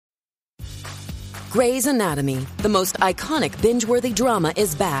Grey's Anatomy, the most iconic binge-worthy drama,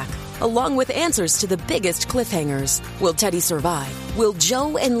 is back, along with answers to the biggest cliffhangers. Will Teddy survive? Will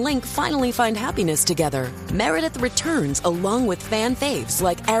Joe and Link finally find happiness together? Meredith returns along with fan faves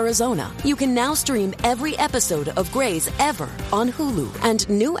like Arizona. You can now stream every episode of Grey's ever on Hulu, and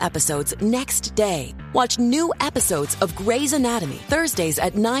new episodes next day. Watch new episodes of Grey's Anatomy Thursdays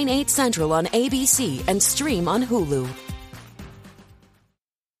at 9/8 Central on ABC and stream on Hulu.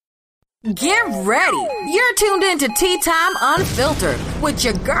 Get ready. You're tuned in to Tea Time Unfiltered with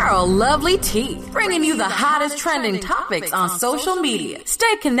your girl, Lovely Tea, bringing you the hottest trending topics on social media.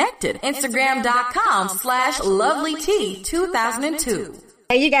 Stay connected. Instagram.com/LovelyT2002.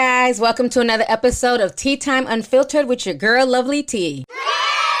 Hey, you guys. Welcome to another episode of Tea Time Unfiltered with your girl, Lovely Tea.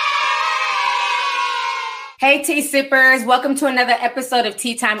 Hey, tea sippers. Welcome to another episode of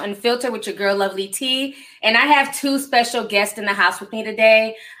Tea Time Unfiltered with your girl, Lovely Tea. And I have two special guests in the house with me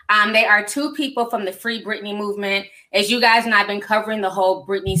today. They are two people from the Free Britney movement. As you guys know, I've been covering the whole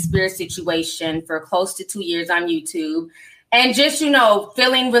Britney Spears situation for close to 2 years on YouTube. And just,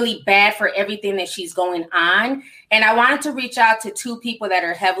 feeling really bad for everything that she's going on. And I wanted to reach out to two people that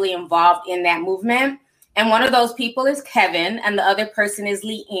are heavily involved in that movement. And one of those people is Kevin, and the other person is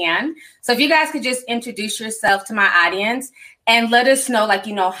Leanne. So if you guys could just introduce yourself to my audience and let us know,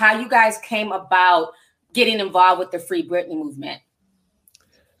 how you guys came about getting involved with the Free Britney movement.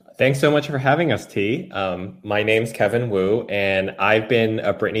 Thanks so much for having us, T. My name's Kevin Wu, and I've been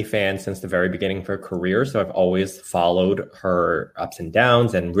a Britney fan since the very beginning of her career. So I've always followed her ups and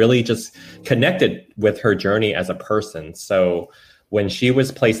downs and really just connected with her journey as a person. So when she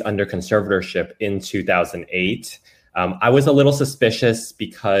was placed under conservatorship in 2008, I was a little suspicious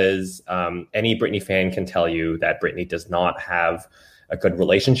because any Britney fan can tell you that Britney does not have a good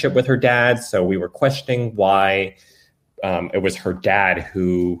relationship with her dad. So we were questioning why it was her dad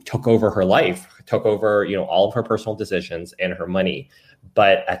who took over her life, took over, all of her personal decisions and her money.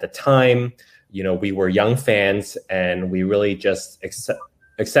 But at the time, we were young fans and we really just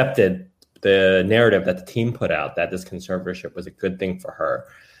accepted the narrative that the team put out that this conservatorship was a good thing for her.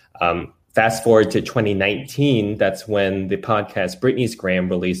 Fast forward to 2019, that's when the podcast Britney's Gram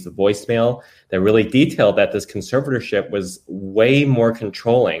released a voicemail that really detailed that this conservatorship was way more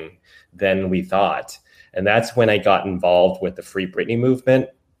controlling than we thought. And that's when I got involved with the Free Britney movement.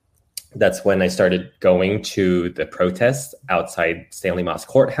 That's when I started going to the protests outside Stanley Mosk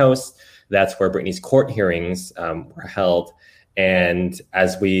Courthouse. That's where Britney's court hearings were held. And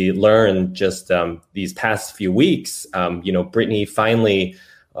as we learned just these past few weeks, Britney finally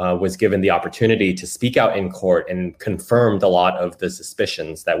was given the opportunity to speak out in court and confirmed a lot of the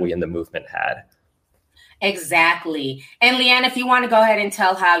suspicions that we in the movement had. Exactly. And Leanne, if you want to go ahead and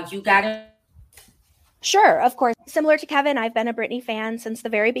tell how you got it. Sure, of course. Similar to Kevin, I've been a Britney fan since the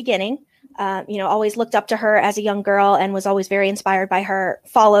very beginning. Always looked up to her as a young girl and was always very inspired by her,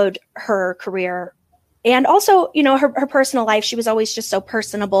 followed her career. And also, her personal life, she was always just so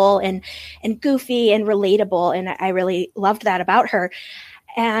personable and goofy and relatable. And I really loved that about her.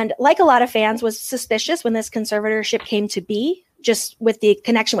 And like a lot of fans, was suspicious when this conservatorship came to be, just with the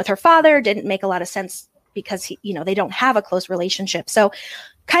connection with her father, didn't make a lot of sense because, they don't have a close relationship. So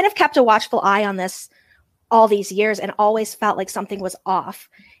kind of kept a watchful eye on this all these years and always felt like something was off,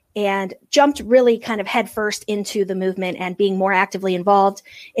 and jumped really kind of headfirst into the movement and being more actively involved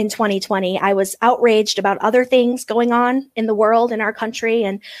in 2020. I was outraged about other things going on in the world, in our country,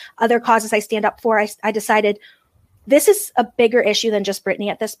 and other causes I stand up for. I decided this is a bigger issue than just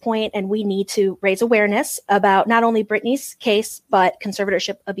Britney at this point, and we need to raise awareness about not only Britney's case, but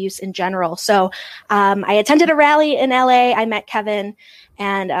conservatorship abuse in general. So I attended a rally in LA. I met Kevin,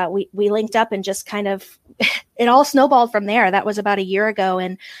 and we linked up and just kind of, it all snowballed from there. That was about a year ago.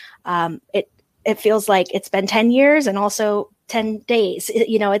 And it feels like it's been 10 years and also 10 days.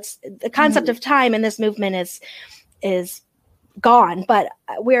 It's the concept of time in this movement is gone, but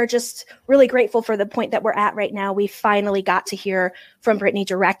we're just really grateful for the point that we're at right now. We finally got to hear from Britney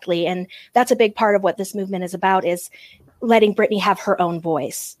directly. And that's a big part of what this movement is about, is letting Britney have her own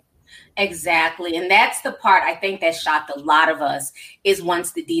voice. Exactly. And that's the part I think that shocked a lot of us, is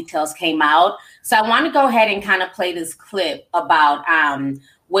once the details came out. So I want to go ahead and kind of play this clip about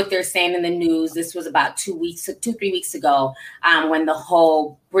what they're saying in the news. This was about 3 weeks ago, when the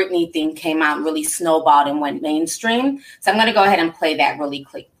whole Britney thing came out, really snowballed and went mainstream. So I'm going to go ahead and play that really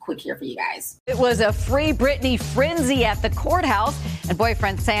quick here for you guys. It was a Free Britney frenzy at the courthouse, and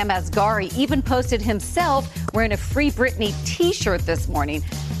boyfriend Sam Asghari even posted himself wearing a Free Britney t-shirt this morning.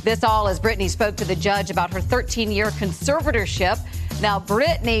 This all as Britney spoke to the judge about her 13-year conservatorship. Now,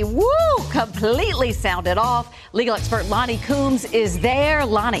 Britney, completely sounded off. Legal expert Lonnie Coombs is there.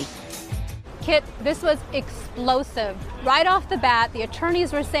 Lonnie. Kit, this was explosive. Right off the bat, the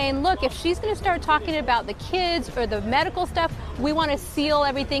attorneys were saying, look, if she's going to start talking about the kids or the medical stuff, we want to seal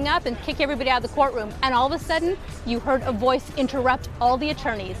everything up and kick everybody out of the courtroom. And all of a sudden, you heard a voice interrupt all the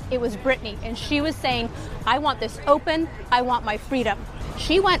attorneys. It was Britney, and she was saying, I want this open. I want my freedom.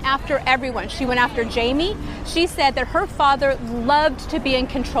 She went after everyone. She went after Jamie. She said that her father loved to be in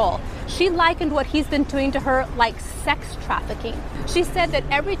control. She likened what he's been doing to her like sex trafficking. She said that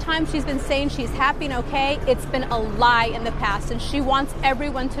every time she's been saying she's happy and okay, it's been a lie in the past, and she wants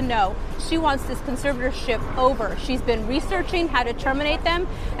everyone to know. She wants this conservatorship over. She's been researching how to terminate them,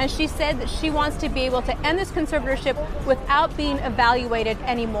 and she said that she wants to be able to end this conservatorship without being evaluated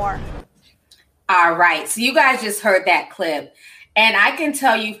anymore. All right, so you guys just heard that clip. And I can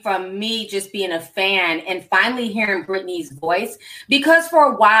tell you from me just being a fan and finally hearing Britney's voice, because for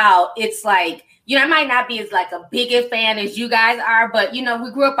a while, it's like, you know, I might not be as like a big a fan as you guys are, but, you know,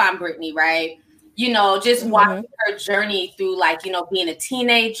 we grew up on Britney, right? You know, just watching her journey through like, you know, being a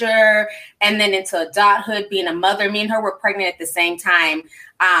teenager and then into adulthood, being a mother. Me and her were pregnant at the same time.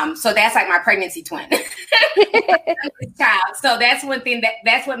 So that's like my pregnancy twin. Child. So that's one thing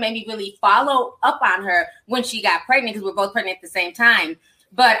that's what made me really follow up on her when she got pregnant, because we're both pregnant at the same time.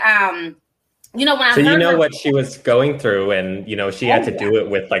 But you know, when I heard you know her, what she was going through, and you know, she had to do it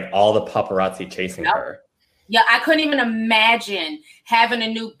with like all the paparazzi chasing her. Yeah, I couldn't even imagine having a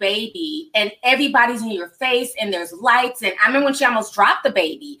new baby and everybody's in your face and there's lights. And I remember when she almost dropped the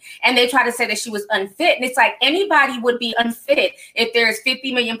baby and they tried to say that she was unfit. And it's like anybody would be unfit if there's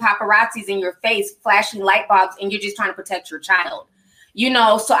 50 million paparazzis in your face, flashing light bulbs, and you're just trying to protect your child. You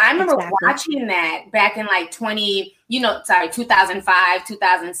know, so I remember watching that back in like 2005,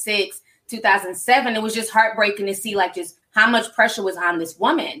 2006, 2007. It was just heartbreaking to see like just how much pressure was on this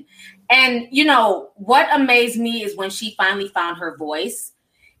woman. And, you know, what amazed me is when she finally found her voice.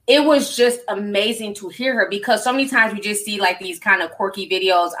 It was just amazing to hear her, because so many times we just see like these kind of quirky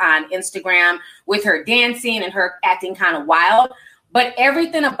videos on Instagram with her dancing and her acting kind of wild. But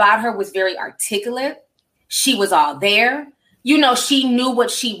everything about her was very articulate. She was all there. You know, she knew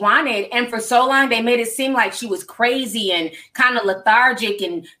what she wanted. And for so long, they made it seem like she was crazy and kind of lethargic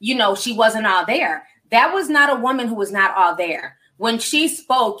and, you know, she wasn't all there. That was not a woman who was not all there. When she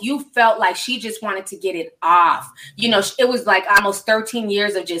spoke, you felt like she just wanted to get it off. You know, it was like almost 13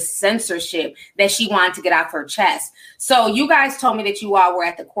 years of just censorship that she wanted to get off her chest. So you guys told me that you all were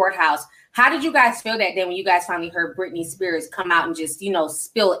at the courthouse. How did you guys feel that day when you guys finally heard Britney Spears come out and just, you know,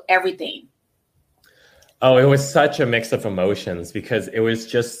 spill everything? Oh, it was such a mix of emotions, because it was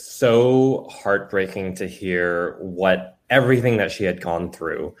just so heartbreaking to hear everything that she had gone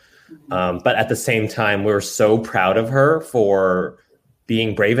through. But at the same time, we were so proud of her for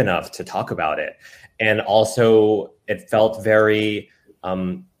being brave enough to talk about it. And also it felt very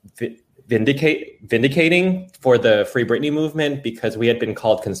vindicating for the Free Britney movement, because we had been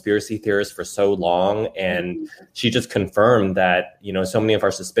called conspiracy theorists for so long. And she just confirmed that, you know, so many of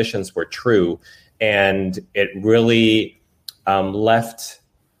our suspicions were true. And it really left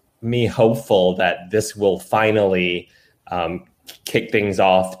me hopeful that this will finally kick things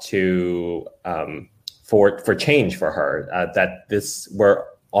off to for change for her, that we're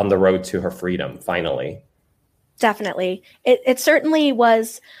on the road to her freedom finally. Definitely. It certainly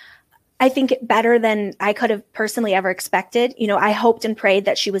was, I think, better than I could have personally ever expected. You know, I hoped and prayed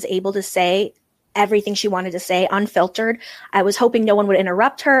that she was able to say everything she wanted to say unfiltered. I was hoping no one would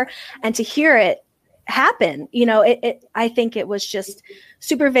interrupt her, and to hear it happen, you know, I think it was just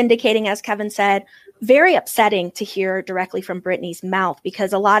super vindicating, as Kevin said. Very upsetting to hear directly from Britney's mouth,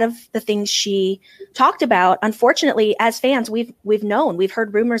 because a lot of the things she talked about, unfortunately, as fans, we've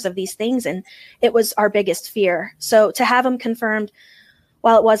heard rumors of these things, and it was our biggest fear. So to have them confirmed,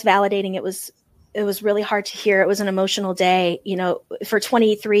 while it was validating, it was really hard to hear. It was an emotional day. You know, for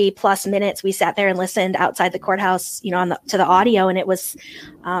 23 plus minutes, we sat there and listened outside the courthouse, you know, to the audio, and it was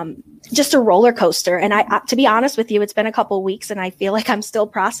just a roller coaster. And I, to be honest with you, it's been a couple of weeks and I feel like I'm still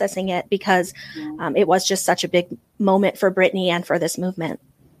processing it, because it was just such a big moment for Britney and for this movement.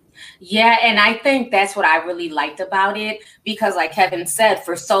 Yeah. And I think that's what I really liked about it, because like Kevin said,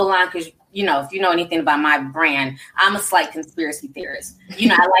 for so long, because, you know, if you know anything about my brand, I'm a slight conspiracy theorist. You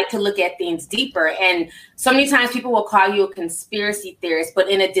know, I like to look at things deeper. And so many times people will call you a conspiracy theorist, but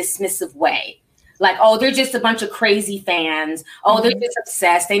in a dismissive way. Like, oh, they're just a bunch of crazy fans. Oh, they're just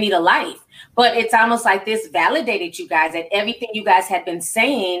obsessed. They need a life. But it's almost like this validated you guys, that everything you guys had been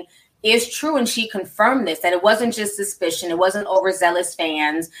saying, is true. And she confirmed this, that it wasn't just suspicion. It wasn't overzealous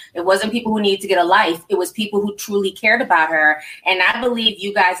fans. It wasn't people who needed to get a life. It was people who truly cared about her. And I believe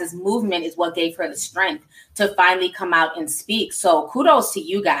you guys' movement is what gave her the strength to finally come out and speak. So kudos to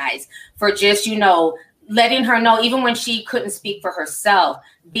you guys for just, letting her know, even when she couldn't speak for herself,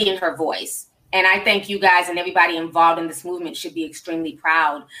 being her voice. And I think you guys and everybody involved in this movement should be extremely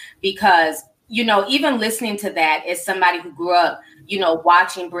proud because, even listening to that as somebody who grew up,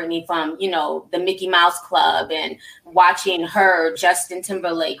 watching Britney from, the Mickey Mouse Club and watching her, Justin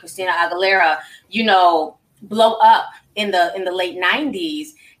Timberlake, Christina Aguilera, blow up in the late 90s.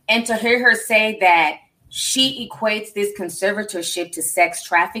 And to hear her say that she equates this conservatorship to sex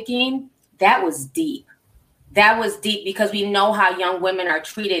trafficking, that was deep. That was deep because we know how young women are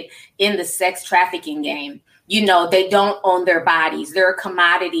treated in the sex trafficking game. They don't own their bodies. They're a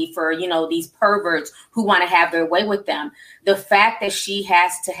commodity for, these perverts who want to have their way with them. The fact that she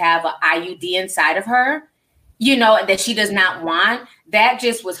has to have an IUD inside of her, that she does not want, that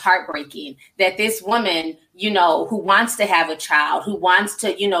just was heartbreaking. That this woman, who wants to have a child, who wants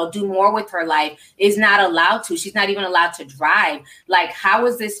to, do more with her life, is not allowed to. She's not even allowed to drive. Like, how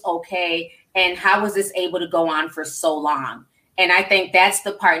is this okay? And how was this able to go on for so long? And I think that's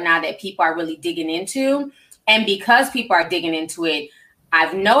the part now that people are really digging into. And because people are digging into it,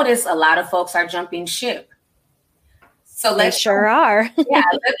 I've noticed a lot of folks are jumping ship. So let's sure are.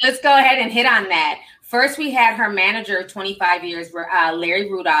 Let's go ahead and hit on that. First, we had her manager, 25 years,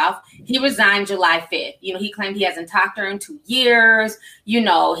 Larry Rudolph. He resigned July 5th. He claimed he hasn't talked to her in 2 years.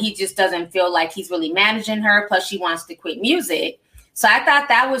 He just doesn't feel like he's really managing her. Plus, she wants to quit music. So I thought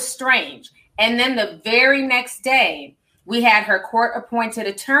that was strange. And then the very next day, we had her court-appointed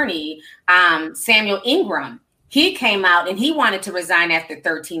attorney, Samuel Ingram. He came out and he wanted to resign after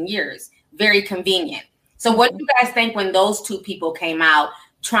 13 years. Very convenient. So what do you guys think when those two people came out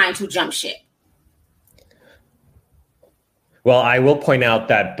trying to jump ship? Well, I will point out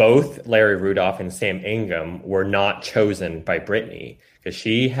that both Larry Rudolph and Sam Ingham were not chosen by Britney because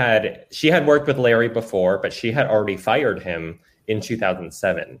she had worked with Larry before, but she had already fired him in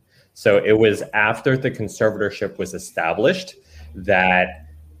 2007. So it was after the conservatorship was established that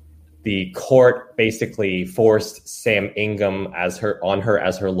the court basically forced Sam Ingham on her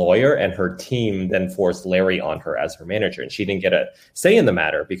as her lawyer, and her team then forced Larry on her as her manager. And she didn't get a say in the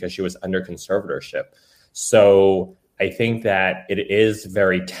matter because she was under conservatorship. So I think that it is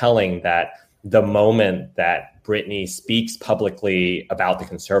very telling that the moment that Britney speaks publicly about the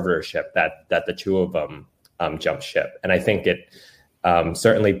conservatorship, that the two of them jump ship. And I think it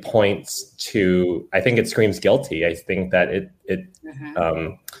certainly points to, I think it screams guilty. I think that it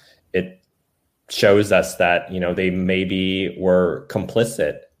shows us that, they maybe were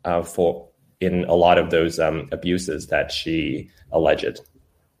complicit in a lot of those abuses that she alleged.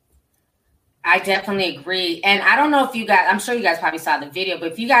 I definitely agree. And I don't know if you guys, I'm sure you guys probably saw the video,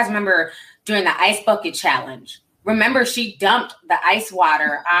 but if you guys remember during the ice bucket challenge, remember she dumped the ice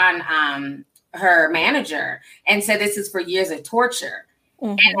water on her manager and said this is for years of torture.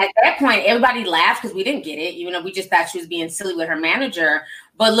 Mm-hmm. And at that point, everybody laughed because we didn't get it. We just thought she was being silly with her manager.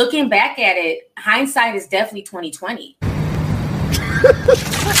 But looking back at it, hindsight is definitely 2020.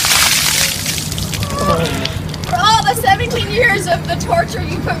 For all the 17 years of the torture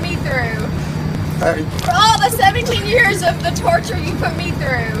you put me through. For all the 17 years of the torture you put me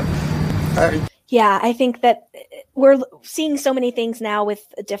through. Yeah, I think that we're seeing so many things now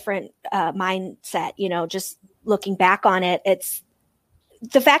with a different mindset, just looking back on it. It's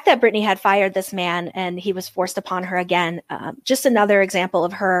the fact that Britney had fired this man and he was forced upon her again. Just another example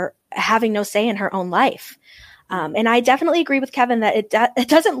of her having no say in her own life. And I definitely agree with Kevin that it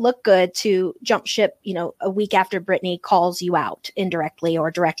doesn't look good to jump ship, a week after Britney calls you out indirectly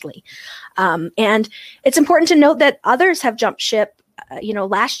or directly. And it's important to note that others have jumped ship.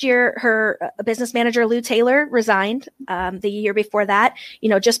 Last year, her business manager, Lou Taylor, resigned. The year before that,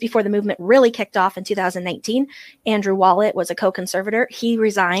 just before the movement really kicked off in 2019, Andrew Wallet was a co-conservator. He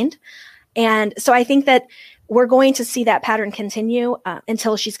resigned. And so I think that we're going to see that pattern continue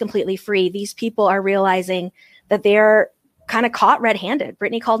until she's completely free. These people are realizing that they're kind of caught red-handed.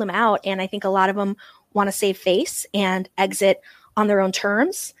 Britney called them out, and I think a lot of them want to save face and exit on their own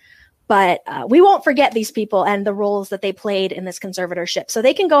terms. But we won't forget these people and the roles that they played in this conservatorship. So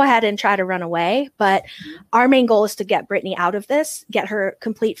they can go ahead and try to run away. But our main goal is to get Britney out of this, get her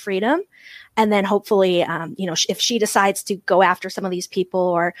complete freedom. And then hopefully, if she decides to go after some of these people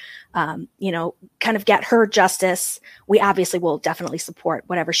or, kind of get her justice, we obviously will definitely support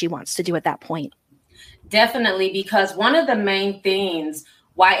whatever she wants to do at that point. Definitely, because one of the main things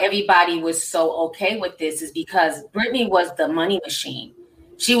why everybody was so okay with this is because Britney was the money machine.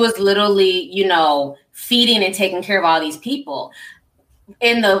 She was literally, you know, feeding and taking care of all these people.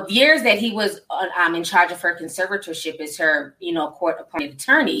 In the years that he was in charge of her conservatorship as her, you know, court-appointed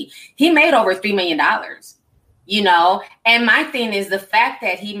attorney, he made over $3 million, you know? And my thing is the fact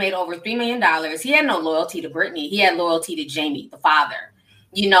that he made over $3 million, he had no loyalty to Brittany. He had loyalty to Jamie, the father,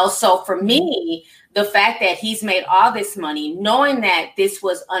 you know? So for me, the fact that he's made all this money, knowing that this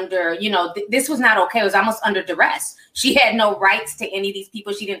was under, you know, this was not okay. It was almost under duress. She had no rights to any of these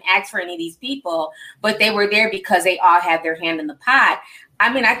people. She didn't ask for any of these people, but they were there because they all had their hand in the pot.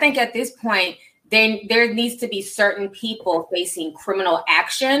 I mean, I think at this point, then there needs to be certain people facing criminal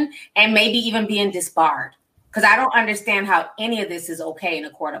action and maybe even being disbarred, because I don't understand how any of this is okay in a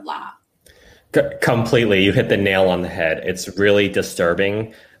court of law. Completely. You hit the nail on the head. It's really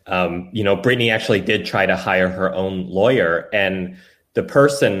disturbing. You know, Brittany actually did try to hire her own lawyer, and the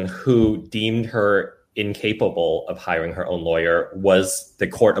person who deemed her incapable of hiring her own lawyer was the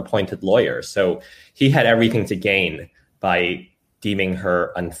court-appointed lawyer. So he had everything to gain by deeming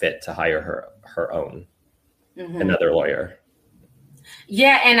her unfit to hire her own another lawyer.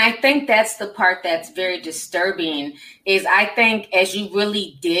 Yeah, and I think that's the part that's very disturbing is I think as you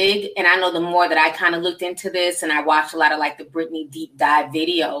really dig, and I know the more that I kind of looked into this and I watched a lot of like the Brittany deep dive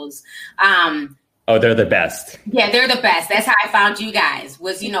videos. Oh, they're the best. Yeah, they're the best. That's how I found you guys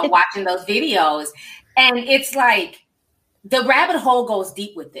was, you know, watching those videos. And it's like the rabbit hole goes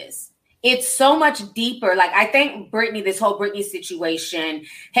deep with this. It's so much deeper. Like, I think Brittany, this whole Brittany situation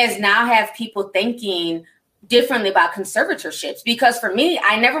has now have people thinking differently about conservatorships, because for me,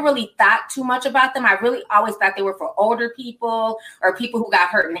 I never really thought too much about them. I really always thought they were for older people or people who got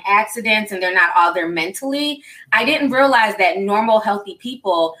hurt in accidents and they're not all there mentally. I didn't realize that normal, healthy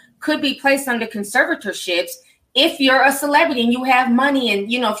people could be placed under conservatorships if you're a celebrity and you have money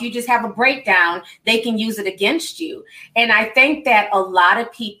and, you know, if you just have a breakdown, they can use it against you. And I think that a lot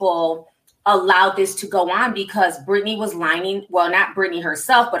of people allowed this to go on because Brittany was lining, well, not Brittany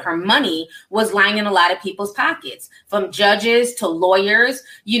herself, but her money was lining a lot of people's pockets, from judges to lawyers,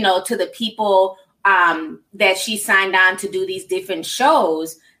 you know, to the people that she signed on to do these different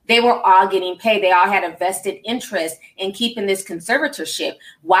shows. They were all getting paid. They all had a vested interest in keeping this conservatorship.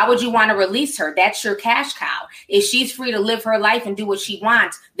 Why would you want to release her? That's your cash cow. If she's free to live her life and do what she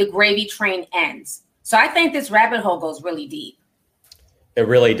wants, the gravy train ends. So I think this rabbit hole goes really deep. It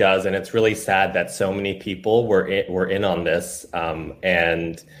really does. And it's really sad that so many people were in on this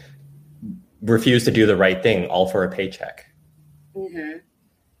and refused to do the right thing, all for a paycheck. Mm-hmm.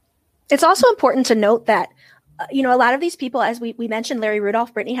 It's also important to note that, you know, a lot of these people, as we mentioned, Larry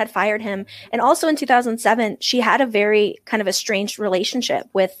Rudolph, Brittany had fired him. And also in 2007, she had a very kind of estranged relationship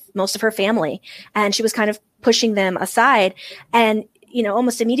with most of her family. And she was kind of pushing them aside. And, you know,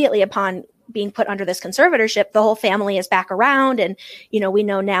 almost immediately upon being put under this conservatorship, the whole family is back around. And, you know, we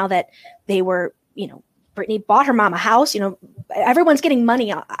know now that they were, you know, Brittany bought her mom a house, you know, everyone's getting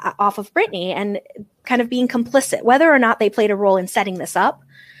money off of Brittany and kind of being complicit, whether or not they played a role in setting this up.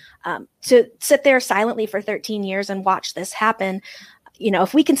 To sit there silently for 13 years and watch this happen, you know,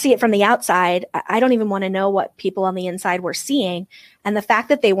 if we can see it from the outside, I don't even want to know what people on the inside were seeing. And the fact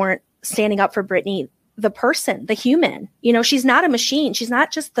that they weren't standing up for Brittany, the person, the human, you know, she's not a machine. She's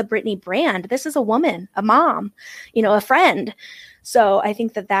not just the Brittany brand. This is a woman, a mom, you know, a friend. So I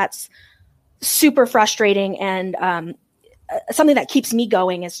think that that's super frustrating. And something that keeps me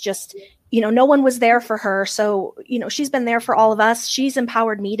going is just, you know, no one was there for her. So, you know, she's been there for all of us. She's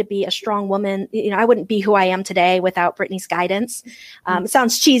empowered me to be a strong woman. You know, I wouldn't be who I am today without Brittany's guidance. It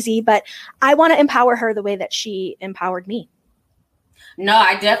sounds cheesy, but I want to empower her the way that she empowered me. No,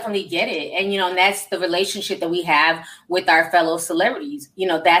 I definitely get it. And, you know, and that's the relationship that we have with our fellow celebrities. You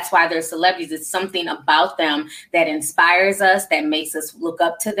know, that's why they're celebrities. It's something about them that inspires us, that makes us look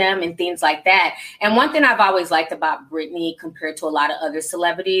up to them and things like that. And one thing I've always liked about Brittany compared to a lot of other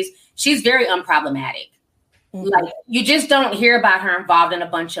celebrities, she's very unproblematic. Mm-hmm. Like, you just don't hear about her involved in a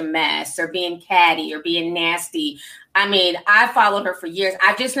bunch of mess or being catty or being nasty. I mean, I followed her for years.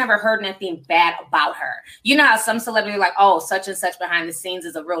 I've just never heard anything bad about her. You know how some celebrities are like, oh, such and such behind the scenes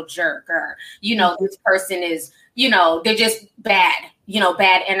is a real jerk, or, you know, this person is, you know, they're just bad, you know,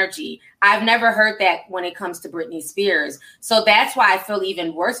 bad energy. I've never heard that when it comes to Britney Spears. So that's why I feel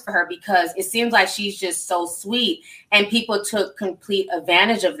even worse for her, because it seems like she's just so sweet and people took complete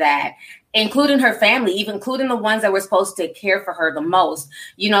advantage of that, including her family, even including the ones that were supposed to care for her the most.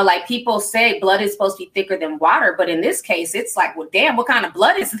 You know, like people say blood is supposed to be thicker than water. But in this case, it's like, well, damn, what kind of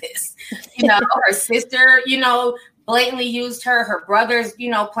blood is this? You know, her sister, you know, blatantly used her. Her brother's,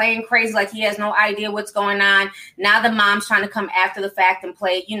 playing crazy like he has no idea what's going on. Now the mom's trying to come after the fact and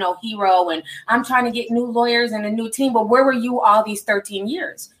play, hero. And I'm trying to get new lawyers and a new team. But where were you all these 13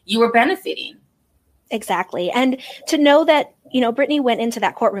 years? You were benefiting. Exactly. And to know that, Britney went into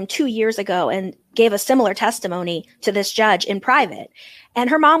that courtroom 2 years ago and gave a similar testimony to this judge in private. And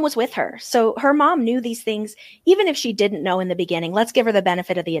her mom was with her. So her mom knew these things, even if she didn't know in the beginning. Let's give her the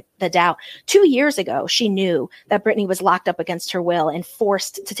benefit of the doubt. 2 years ago, she knew that Britney was locked up against her will and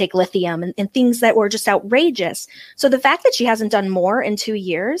forced to take lithium and things that were just outrageous. So the fact that she hasn't done more in 2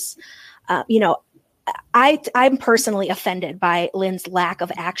 years, I'm personally offended by Lynn's lack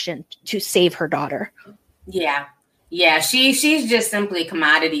of action to save her daughter. Yeah, she's just simply a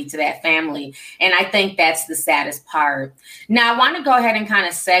commodity to that family. And I think that's the saddest part. Now, I want to go ahead and kind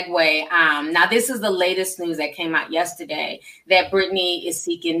of segue. Now, this is the latest news that came out yesterday that Britney is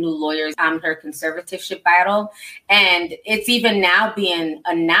seeking new lawyers on her conservatorship battle. And it's even now being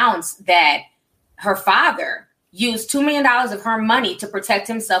announced that her father used $2 million of her money to protect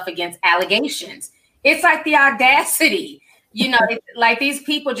himself against allegations. It's like the audacity. Like these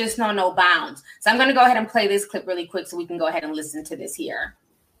people just know no bounds. So I'm going to go ahead and play this clip really quick so we can go ahead and listen to this here.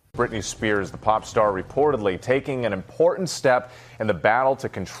 Britney Spears, the pop star, reportedly taking an important step in the battle to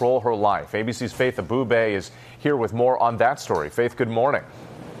control her life. ABC's Faith Abubey is here with more on that story. Faith, good morning.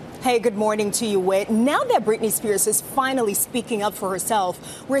 Hey, good morning to you, Whit. Now that Britney Spears is finally speaking up for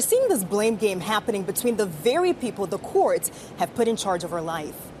herself, we're seeing this blame game happening between the very people the courts have put in charge of her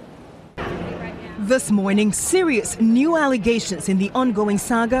life. This morning, serious new allegations in the ongoing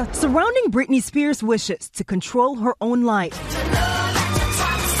saga surrounding Britney Spears' wishes to control her own life.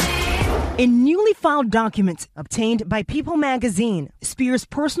 In newly filed documents obtained by People magazine, Spears'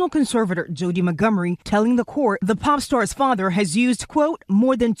 personal conservator, Jody Montgomery, telling the court the pop star's father has used, quote,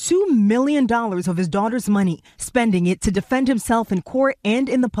 more than $2 million of his daughter's money, spending it to defend himself in court and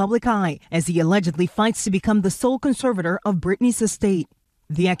in the public eye, as he allegedly fights to become the sole conservator of Britney's estate.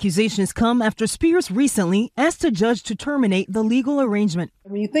 The accusations come after Spears recently asked a judge to terminate the legal arrangement.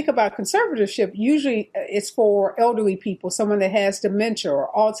 When you think about conservatorship, usually it's for elderly people, someone that has dementia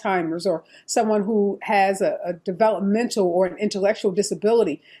or Alzheimer's or someone who has a developmental or an intellectual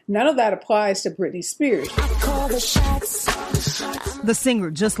disability. None of that applies to Britney Spears. The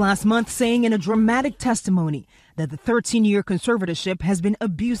singer just last month saying in a dramatic testimony that the 13-year conservatorship has been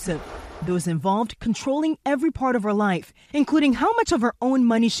abusive. Those involved controlling every part of her life, including how much of her own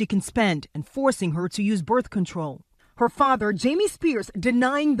money she can spend and forcing her to use birth control. Her father, Jamie Spears,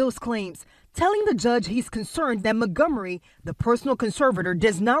 denying those claims, telling the judge he's concerned that Montgomery, the personal conservator,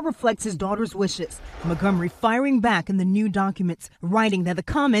 does not reflect his daughter's wishes. Montgomery firing back in the new documents, writing that the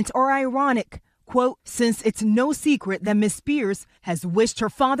comments are ironic. Quote, since it's no secret that Miss Spears has wished her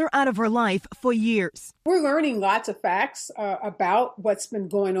father out of her life for years. We're learning lots of facts about what's been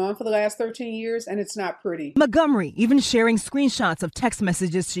going on for the last 13 years, and it's not pretty. Montgomery even sharing screenshots of text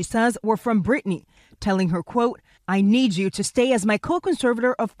messages she says were from Britney, telling her, quote, I need you to stay as my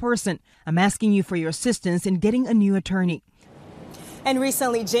co-conservator of person. I'm asking you for your assistance in getting a new attorney. And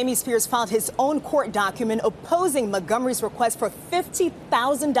recently, Jamie Spears filed his own court document opposing Montgomery's request for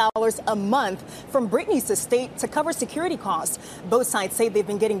 $50,000 a month from Britney's estate to cover security costs. Both sides say they've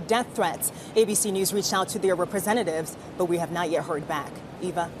been getting death threats. ABC News reached out to their representatives, but we have not yet heard back.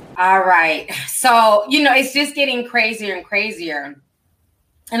 Eva? All right. So, it's just getting crazier and crazier.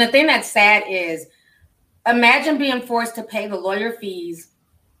 And the thing that's sad is, imagine being forced to pay the lawyer fees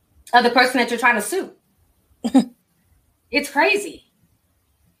of the person that you're trying to sue. It's crazy.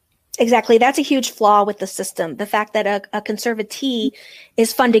 Exactly. That's a huge flaw with the system. The fact that a conservatee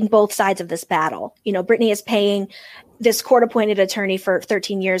is funding both sides of this battle. Britney is paying this court-appointed attorney for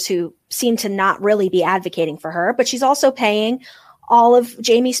 13 years who seemed to not really be advocating for her, but she's also paying all of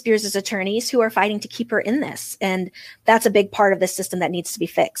Jamie Spears' attorneys who are fighting to keep her in this. And that's a big part of the system that needs to be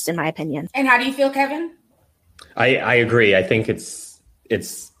fixed, in my opinion. And how do you feel, Kevin? I agree. I think it's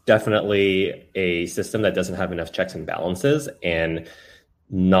definitely a system that doesn't have enough checks and balances and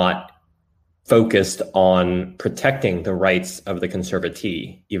not focused on protecting the rights of the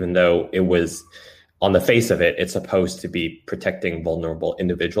conservatee, even though it was, on the face of it, it's supposed to be protecting vulnerable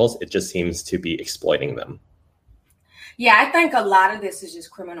individuals. It just seems to be exploiting them. Yeah, I think a lot of this is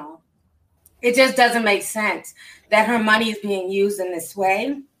just criminal. It just doesn't make sense that her money is being used in this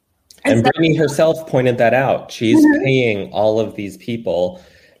way. And Britney herself pointed that out. She's paying all of these people.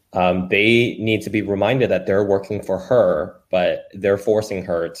 They need to be reminded that they're working for her, but they're forcing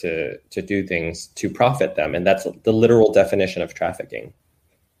her to do things to profit them. And that's the literal definition of trafficking.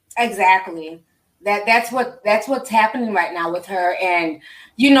 Exactly. That's what's happening right now with her. And,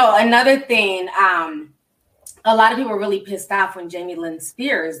 another thing, a lot of people were really pissed off when Jamie Lynn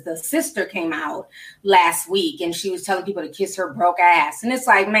Spears, the sister, came out last week and she was telling people to kiss her broke ass. And it's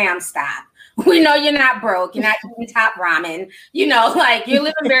like, ma'am, stop. We know you're not broke. You're not eating top ramen. You know, like you're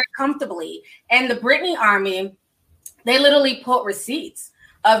living very comfortably. And the Britney Army, they literally put receipts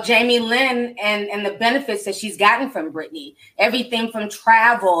of Jamie Lynn and the benefits that she's gotten from Britney. Everything from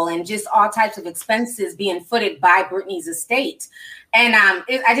travel and just all types of expenses being footed by Britney's estate. And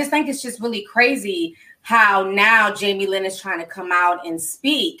I just think it's just really crazy how now Jamie Lynn is trying to come out and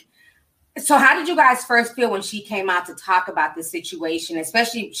speak. So how did you guys first feel when she came out to talk about this situation,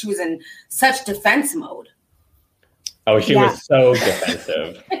 especially she was in such defense mode? Oh, she was so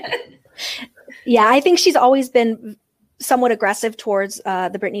defensive. Yeah, I think she's always been somewhat aggressive towards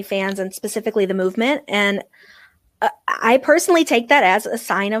the Britney fans and specifically the movement. And I personally take that as a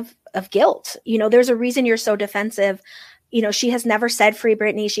sign of guilt. You know, there's a reason you're so defensive. You know, she has never said free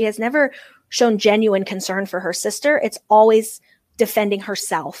Britney. She has never shown genuine concern for her sister. It's always defending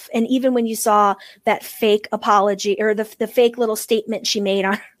herself. And even when you saw that fake apology or the fake little statement she made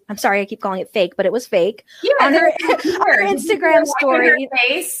on, I'm sorry, I keep calling it fake, but it was fake, on her Instagram story. Her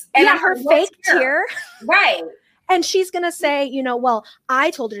face and her fake tear. Right. And she's going to say, you know, well,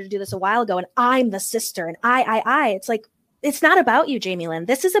 I told her to do this a while ago and I'm the sister and I. It's like, it's not about you, Jamie Lynn.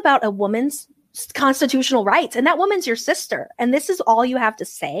 This is about a woman's constitutional rights. And that woman's your sister. And this is all you have to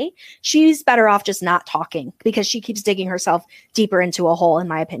say. She's better off just not talking because she keeps digging herself deeper into a hole, in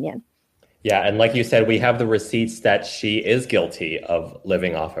my opinion. Yeah. And like you said, we have the receipts that she is guilty of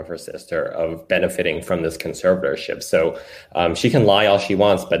living off of her sister, of benefiting from this conservatorship. So she can lie all she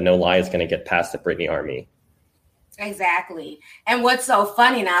wants, but no lie is going to get past the Britney Army. Exactly. And what's so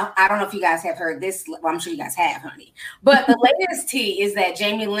funny now, I don't know if you guys have heard this. Well, I'm sure you guys have, honey. But the latest tea is that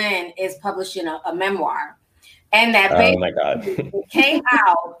Jamie Lynn is publishing a memoir. And that came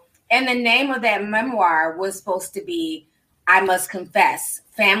out. And the name of that memoir was supposed to be, I Must Confess,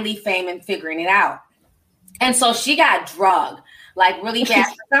 Family, Fame, and Figuring It Out. And so she got drugged, like really bad.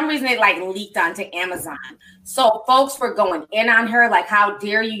 For some reason, it like leaked onto Amazon. So folks were going in on her, like, how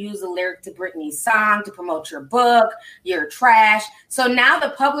dare you use a lyric to Britney's song to promote your book? You're trash. So now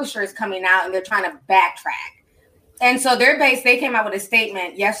the publisher is coming out and they're trying to backtrack. And so they came out with a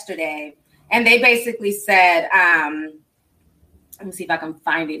statement yesterday, and they basically said, let me see if I can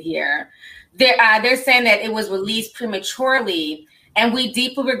find it here. They're saying that it was released prematurely, and we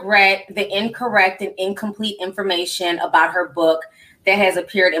deeply regret the incorrect and incomplete information about her book that has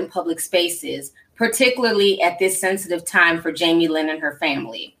appeared in public spaces, particularly at this sensitive time for Jamie Lynn and her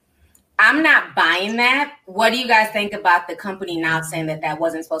family. I'm not buying that. What do you guys think about the company now saying that that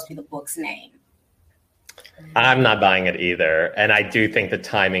wasn't supposed to be the book's name? I'm not buying it either. And I do think the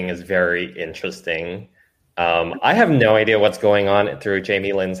timing is very interesting. I have no idea what's going on through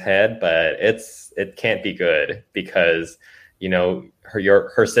Jamie Lynn's head, but it can't be good because, you know,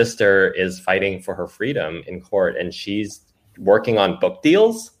 her sister is fighting for her freedom in court and she's working on book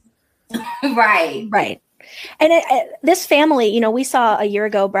deals. Right. And this family, you know, we saw a year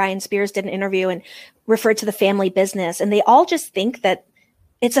ago, Brian Spears did an interview and referred to the family business, and they all just think that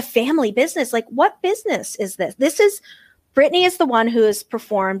it's a family business. Like, what business is this? Britney is the one who has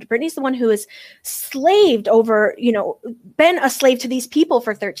performed. Britney's the one who has slaved over, you know, been a slave to these people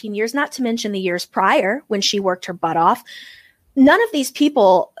for 13 years, not to mention the years prior when she worked her butt off. None of these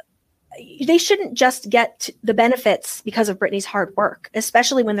people, they shouldn't just get the benefits because of Britney's hard work,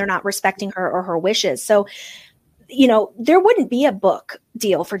 especially when they're not respecting her or her wishes. So, you know, there wouldn't be a book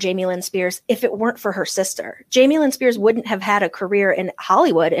deal for Jamie Lynn Spears if it weren't for her sister. Jamie Lynn Spears wouldn't have had a career in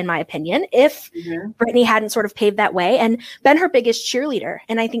Hollywood, in my opinion, if Britney hadn't sort of paved that way and been her biggest cheerleader.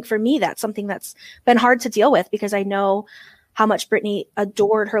 And I think for me, that's something that's been hard to deal with because I know how much Britney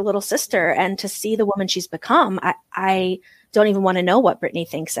adored her little sister, and to see the woman she's become, I don't even want to know what Britney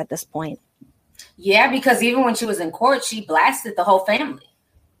thinks at this point. Yeah, because even when she was in court, she blasted the whole family.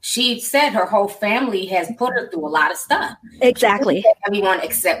 She said her whole family has put her through a lot of stuff. Exactly. Everyone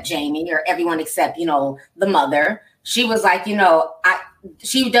except Jamie, or everyone except, you know, the mother. She was like, you know,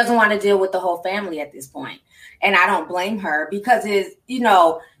 she doesn't want to deal with the whole family at this point. And I don't blame her because you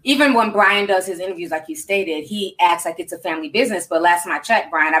know, even when Brian does his interviews, like you stated, he acts like it's a family business. But last time I checked,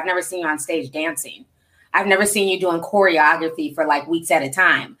 Brian, I've never seen you on stage dancing. I've never seen you doing choreography for like weeks at a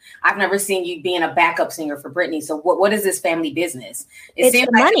time. I've never seen you being a backup singer for Britney. So what is this family business? It's the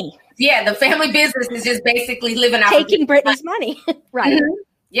money. Yeah, the family business is just basically living out taking Britney's money. Right. Mm-hmm.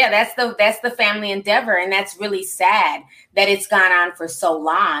 Yeah, that's the family endeavor. And that's really sad that it's gone on for so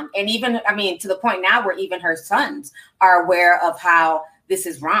long. And even, I mean, to the point now where even her sons are aware of how this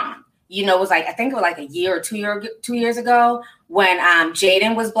is wrong. you know, it was like, I think it was like a year or 2 years ago when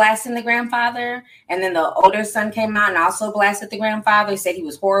Jaden was blasting the grandfather. And then the older son came out and also blasted the grandfather, said he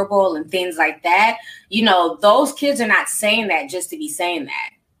was horrible and things like that. You know, those kids are not saying that just to be saying that.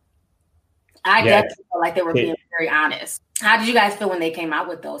 I definitely feel like they were being very honest. How did you guys feel when they came out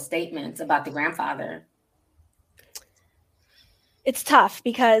with those statements about the grandfather? It's tough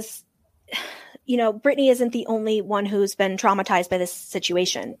because, you know, Brittany isn't the only one who's been traumatized by this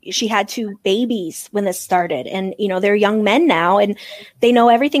situation. She had 2 babies when this started, and, you know, they're young men now and they know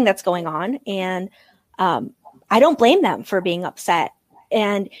everything that's going on. And I don't blame them for being upset.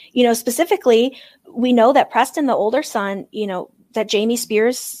 And, you know, specifically, we know that Preston, the older son, you know, that Jamie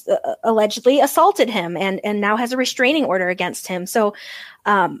Spears allegedly assaulted him and now has a restraining order against him. So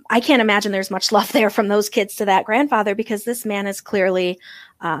I can't imagine there's much love there from those kids to that grandfather, because this man is clearly,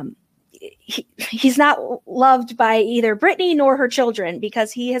 he's not loved by either Brittany nor her children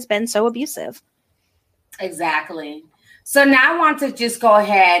because he has been so abusive. Exactly. So now I want to just go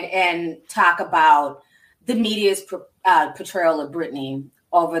ahead and talk about the media's portrayal of Brittany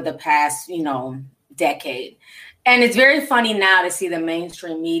over the past, you know, decade. And it's very funny now to see the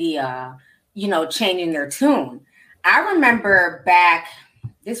mainstream media, you know, changing their tune. I remember back,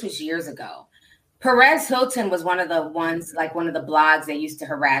 this was years ago, Perez Hilton was one of the ones, like one of the blogs that used to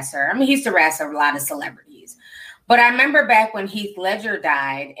harass her. I mean, he used to harass a lot of celebrities. But I remember back when Heath Ledger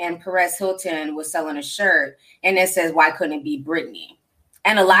died and Perez Hilton was selling a shirt and it says, why couldn't it be Brittany?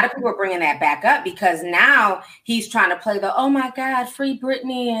 And a lot of people are bringing that back up because now he's trying to play the, oh my God, free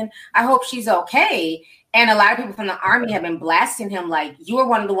Brittany and I hope she's okay. And a lot of people from the army have been blasting him like, you were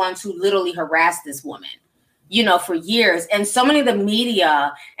one of the ones who literally harassed this woman, you know, for years. And so many of the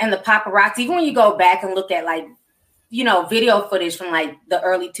media and the paparazzi, even when you go back and look at like, you know, video footage from like the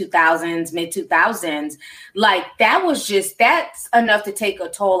early 2000s, mid 2000s, like that's enough to take a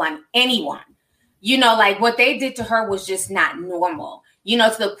toll on anyone. You know, like what they did to her was just not normal, you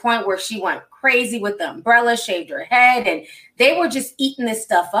know, to the point where she went crazy with the umbrella, shaved her head, and they were just eating this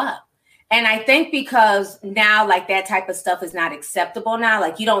stuff up. And I think because now, like, that type of stuff is not acceptable now.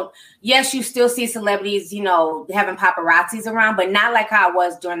 Like, yes, you still see celebrities, you know, having paparazzis around, but not like how it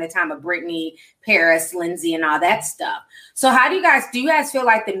was during the time of Britney, Paris, Lindsay, and all that stuff. So do you guys feel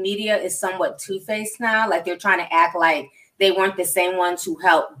like the media is somewhat two-faced now? Like they're trying to act like they weren't the same ones who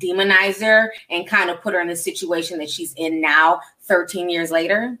helped demonize her and kind of put her in the situation that she's in now, 13 years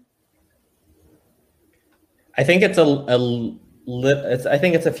later? I think it's I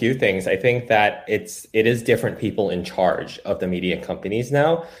think it's a few things. I think that it is different people in charge of the media companies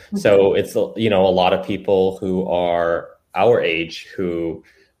now. Mm-hmm. So it's, you know, a lot of people who are our age who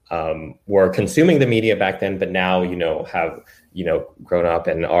were consuming the media back then, but now, you know, have, you know, grown up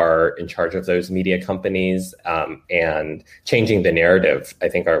and are in charge of those media companies and changing the narrative. I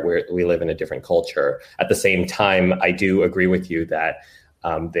think we live in a different culture. At the same time, I do agree with you that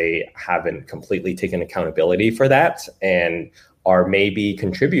they haven't completely taken accountability for that and are maybe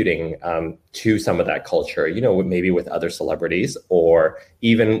contributing to some of that culture, you know, maybe with other celebrities or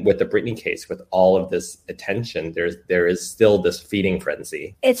even with the Britney case, with all of this attention, there is still this feeding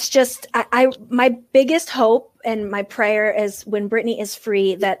frenzy. It's just, my biggest hope and my prayer is when Britney is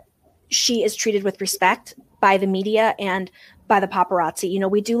free, that she is treated with respect by the media and by the paparazzi. You know,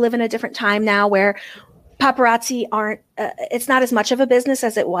 we do live in a different time now where paparazzi aren't, it's not as much of a business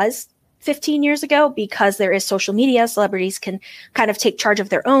as it was 15 years ago because there is social media. Celebrities can kind of take charge of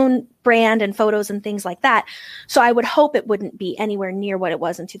their own brand and photos and things like that. So I would hope it wouldn't be anywhere near what it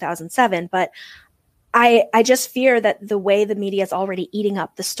was in 2007. But I just fear that the way the media is already eating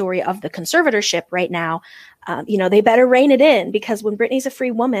up the story of the conservatorship right now, you know, they better rein it in, because when Britney's a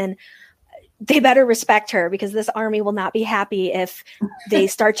free woman, they better respect her, because this army will not be happy if they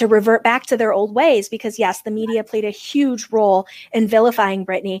start to revert back to their old ways. Because yes, the media played a huge role in vilifying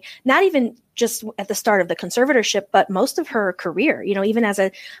Britney, not even just at the start of the conservatorship, but most of her career. You know, even as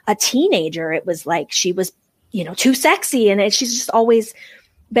a teenager, it was like she was, you know, too sexy, and she's just always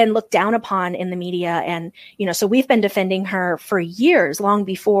been looked down upon in the media. And, you know, so we've been defending her for years, long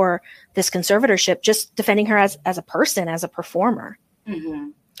before this conservatorship, just defending her as a person, as a performer.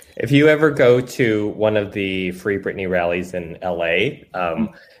 Mm-hmm. If you ever go to one of the Free Britney rallies in LA,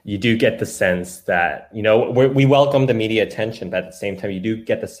 you do get the sense that, you know, we welcome the media attention, but at the same time, you do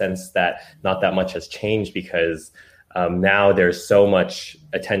get the sense that not that much has changed, because now there's so much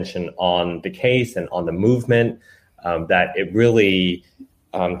attention on the case and on the movement that it really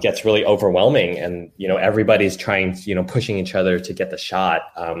gets really overwhelming. And, you know, everybody's trying to, you know, pushing each other to get the shot.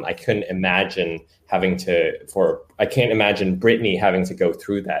 I couldn't imagine I can't imagine Britney having to go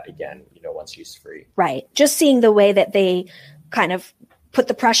through that again, you know, once she's free. Right. Just seeing the way that they kind of put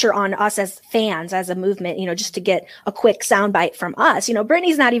the pressure on us as fans, as a movement, just to get a quick soundbite from us.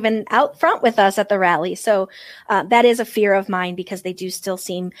 Britney's not even out front with us at the rally. So that is a fear of mine, because they do still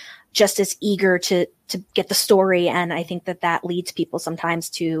seem just as eager to get the story. And I think that leads people sometimes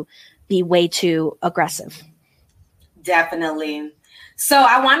to be way too aggressive. Definitely. So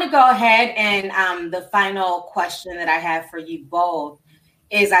I want to go ahead and the final question that I have for you both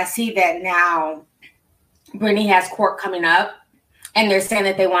is, I see that now Britney has court coming up, and they're saying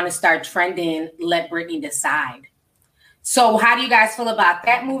that they want to start trending Let Britney Decide. So how do you guys feel about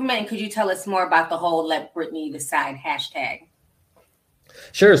that movement? And could you tell us more about the whole Let Britney Decide hashtag?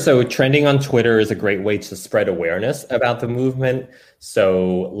 Sure. So trending on Twitter is a great way to spread awareness about the movement.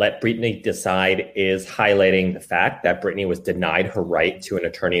 So Let Britney Decide is highlighting the fact that Britney was denied her right to an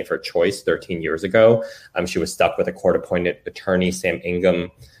attorney of her choice 13 years ago. She was stuck with a court-appointed attorney, Sam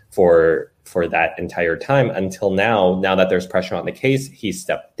Ingham, for that entire time until now. Now that there's pressure on the case, he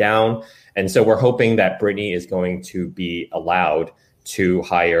stepped down. And so we're hoping that Britney is going to be allowed to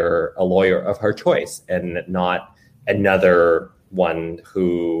hire a lawyer of her choice and not another one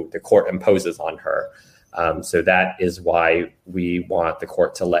who the court imposes on her. So that is why we want the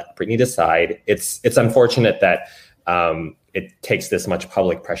court to let Britney decide. It's unfortunate that it takes this much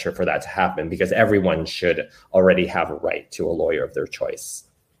public pressure for that to happen, because everyone should already have a right to a lawyer of their choice.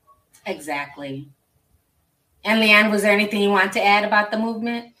 Exactly. And Leanne, was there anything you want to add about the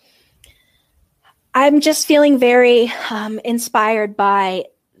movement? I'm just feeling very inspired by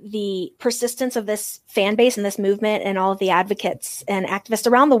the persistence of this fan base and this movement and all of the advocates and activists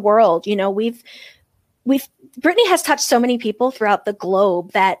around the world. Britney has touched so many people throughout the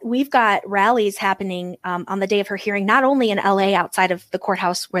globe that we've got rallies happening on the day of her hearing, not only in LA outside of the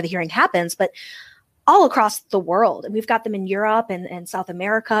courthouse where the hearing happens, but all across the world. And we've got them in Europe and South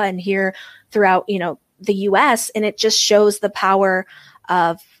America and here throughout, the US. And it just shows the power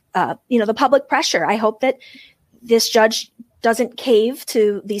of, the public pressure. I hope that this judge doesn't cave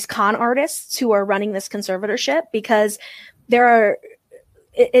to these con artists who are running this conservatorship, because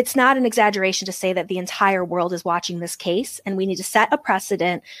it's not an exaggeration to say that the entire world is watching this case, and we need to set a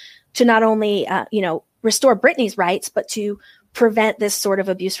precedent to not only, restore Britney's rights, but to prevent this sort of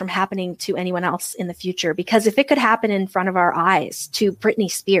abuse from happening to anyone else in the future. Because if it could happen in front of our eyes to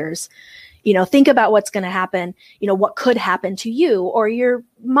Britney Spears, think about what's going to happen, what could happen to you or your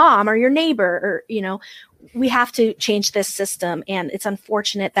mom or your neighbor, or, we have to change this system. And it's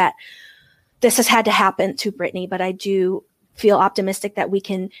unfortunate that this has had to happen to Britney, but I do feel optimistic that we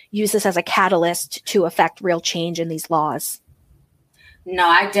can use this as a catalyst to affect real change in these laws. No,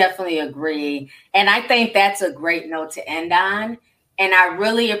 I definitely agree. And I think that's a great note to end on. And I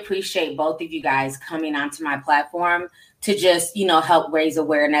really appreciate both of you guys coming onto my platform to just, help raise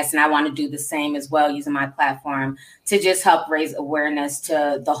awareness. And I want to do the same as well, using my platform to just help raise awareness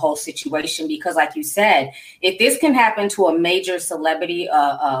to the whole situation. Because like you said, if this can happen to a major celebrity,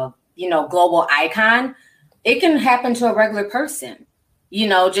 global icon, it can happen to a regular person.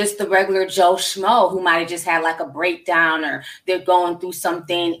 Just the regular Joe Schmo who might have just had like a breakdown, or they're going through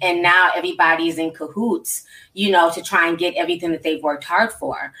something, and now everybody's in cahoots, to try and get everything that they've worked hard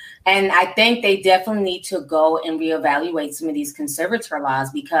for. And I think they definitely need to go and reevaluate some of these conservator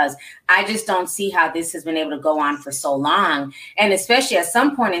laws, because I just don't see how this has been able to go on for so long. And especially at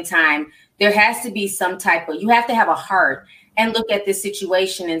some point in time, there has to be some type of, you have to have a heart and look at this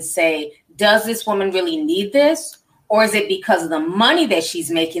situation and say, does this woman really need this? Or is it because of the money that she's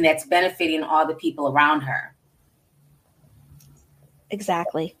making that's benefiting all the people around her?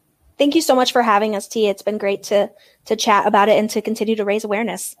 Exactly. Thank you so much for having us, T. It's been great to chat about it and to continue to raise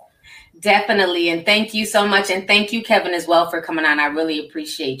awareness. Definitely. And thank you so much. And thank you, Kevin, as well, for coming on. I really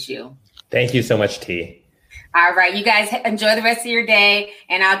appreciate you. Thank you so much, T. All right. You guys enjoy the rest of your day.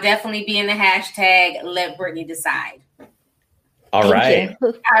 And I'll definitely be in the hashtag Let Britney Decide. All right.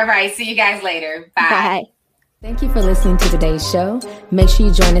 All right. See you guys later. Bye. Bye. Thank you for listening to today's show. Make sure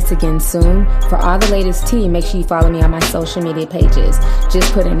you join us again soon. For all the latest tea, make sure you follow me on my social media pages.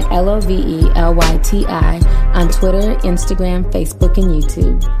 Just put in LOVELYTI on Twitter, Instagram, Facebook, and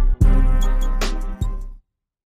YouTube.